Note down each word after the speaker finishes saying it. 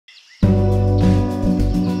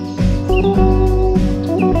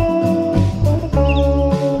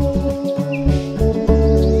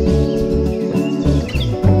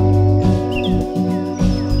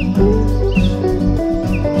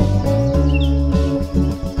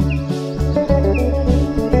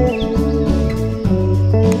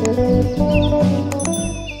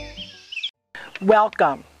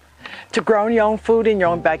to growing your own food in your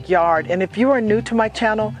own backyard. And if you are new to my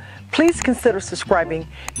channel, please consider subscribing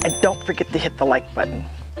and don't forget to hit the like button.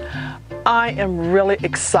 I am really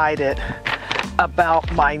excited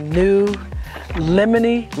about my new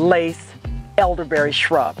lemony lace elderberry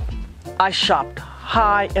shrub. I shopped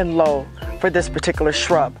high and low for this particular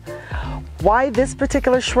shrub. Why this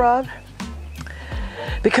particular shrub?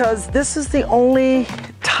 Because this is the only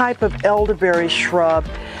type of elderberry shrub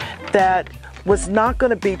that was not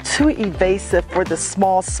going to be too evasive for the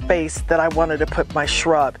small space that I wanted to put my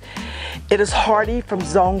shrub. It is hardy from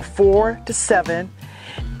zone 4 to 7.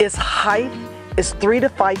 Its height is 3 to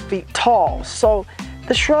 5 feet tall, so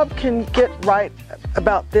the shrub can get right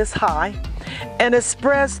about this high, and it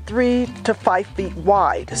spreads 3 to 5 feet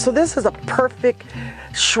wide. So this is a perfect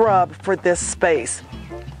shrub for this space.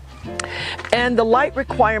 And the light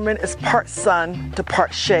requirement is part sun to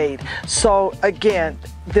part shade. So again,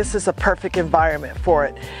 this is a perfect environment for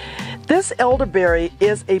it. This elderberry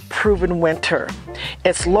is a proven winter.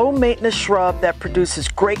 It's low maintenance shrub that produces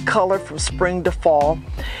great color from spring to fall,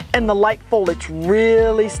 and the light foliage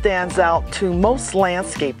really stands out to most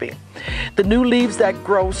landscaping. The new leaves that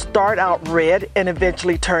grow start out red and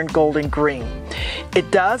eventually turn golden green.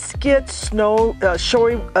 It does get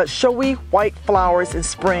showy white flowers in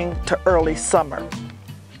spring to early summer.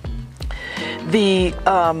 The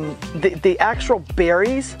actual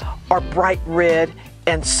berries are bright red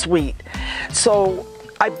and sweet. So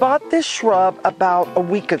I bought this shrub about a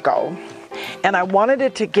week ago, and I wanted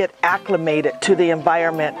it to get acclimated to the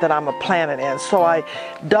environment that I'm a plant it in. So I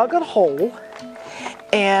dug a hole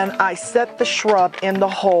and I set the shrub in the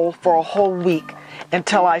hole for a whole week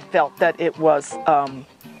until I felt that it was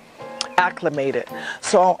acclimated.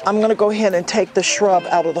 So I'm going to go ahead and take the shrub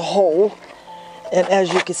out of the hole, and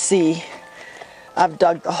as you can see, I've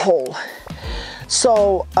dug the hole.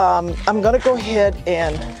 So I'm going to go ahead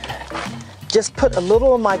and just put a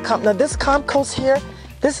little of my now this compost here,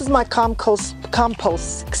 this is my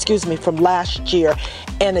compost, excuse me, from last year,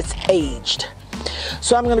 and it's aged.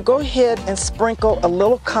 So I'm going to go ahead and sprinkle a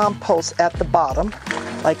little compost at the bottom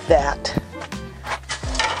like that,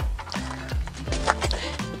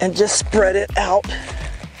 and just spread it out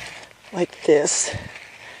like this.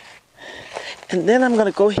 And then I'm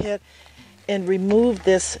going to go ahead and remove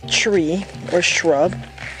this tree or shrub.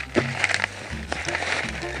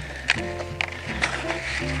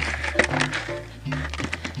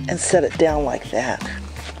 And set it down like that.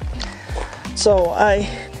 So I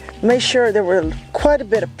made sure there were quite a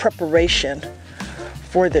bit of preparation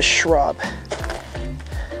for the shrub.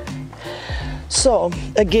 So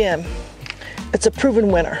again, it's a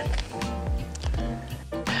proven winner.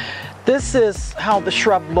 This is how the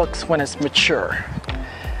shrub looks when it's mature.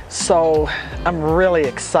 So I'm really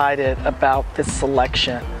excited about this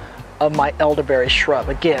selection of my elderberry shrub.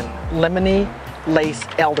 Again, lemony lace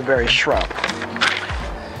elderberry shrub.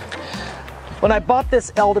 When I bought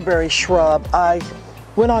this elderberry shrub, I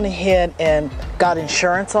went on ahead and got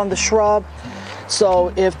insurance on the shrub.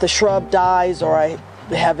 So if the shrub dies or I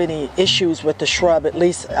have any issues with the shrub, at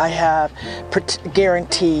least I have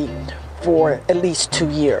guarantee for at least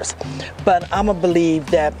 2 years. But I'm gonna believe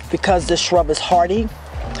that because this shrub is hardy,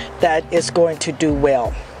 that it's going to do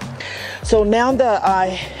well. So now that I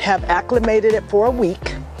have acclimated it for a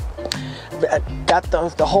week, got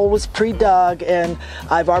the hole was pre-dug, and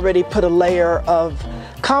I've already put a layer of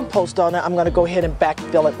compost on it, I'm going to go ahead and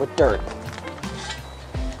backfill it with dirt.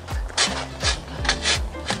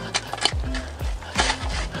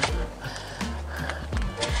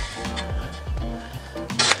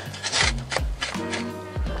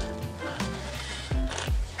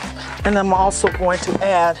 And I'm also going to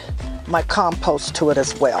add my compost to it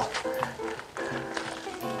as well.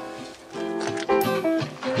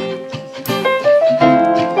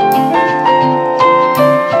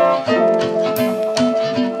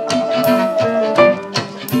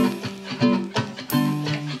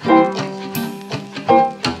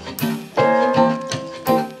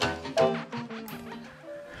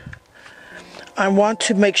 I want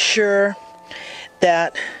to make sure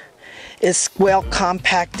that it's well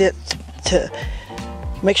compacted to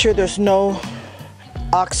make sure there's no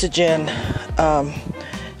oxygen,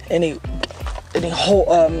 any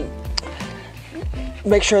hole,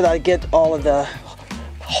 make sure that I get all of the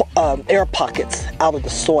air pockets out of the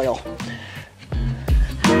soil.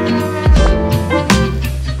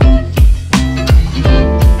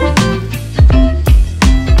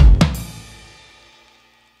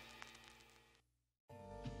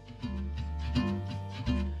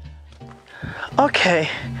 Okay,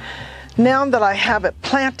 now that I have it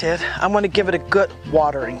planted, I'm going to give it a good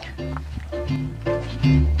watering.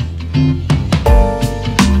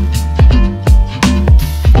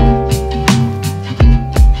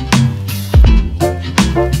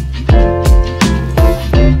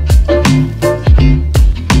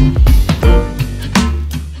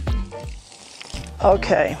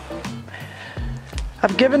 Okay,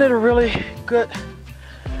 I've given it a really good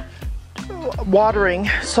watering,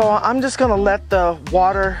 so I'm just going to let the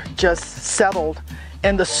water just settle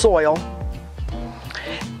in the soil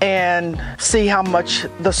and see how much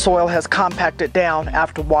the soil has compacted down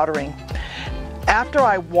after watering. After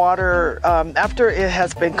I water, after it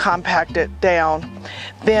has been compacted down,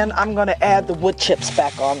 then I'm going to add the wood chips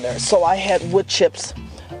back on there. So I had wood chips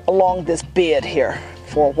along this bed here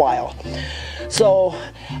for a while. So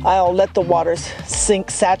I'll let the water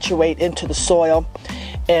saturate into the soil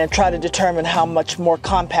and try to determine how much more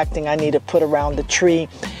compacting I need to put around the tree.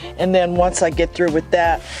 And then once I get through with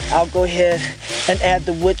that, I'll go ahead and add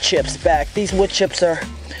the wood chips back. These wood chips are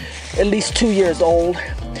at least 2 years old,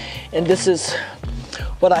 and this is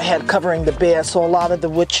what I had covering the bed. So a lot of the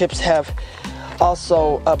wood chips have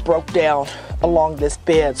also broke down along this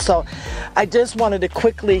bed. So I just wanted to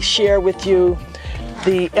quickly share with you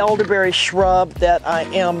the elderberry shrub that I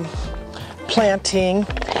am planting.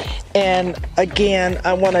 And again,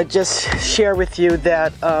 I want to just share with you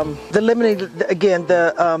that the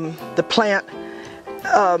plant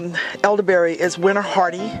elderberry is winter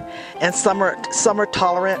hardy and summer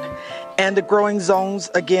tolerant, and the growing zones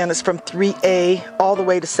again is from 3A all the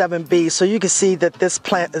way to 7B. So you can see that this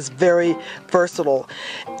plant is very versatile.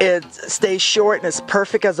 It stays short and it's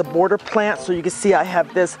perfect as a border plant. So you can see I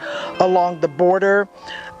have this along the border,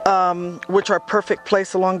 which are perfect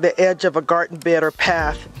place along the edge of a garden bed or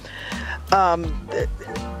path.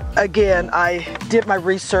 Again, I did my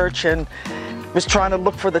research and was trying to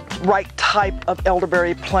look for the right type of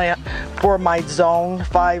elderberry plant for my zone,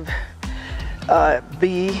 5B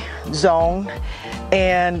zone,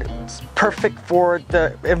 and it's perfect for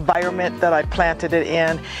the environment that I planted it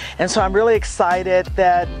in. And so I'm really excited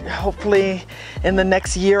that hopefully in the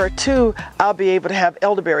next year or two I'll be able to have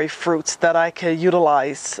elderberry fruits that I can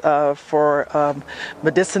utilize for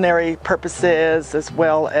medicinary purposes, as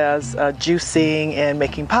well as juicing and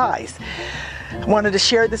making pies. I wanted to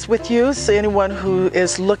share this with you, so anyone who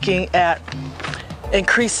is looking at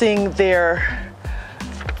increasing their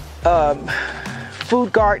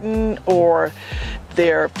food garden or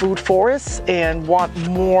their food forests and want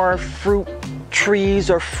more fruit trees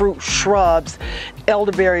or fruit shrubs,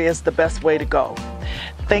 elderberry is the best way to go.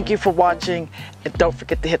 Thank you for watching, and don't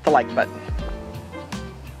forget to hit the like button.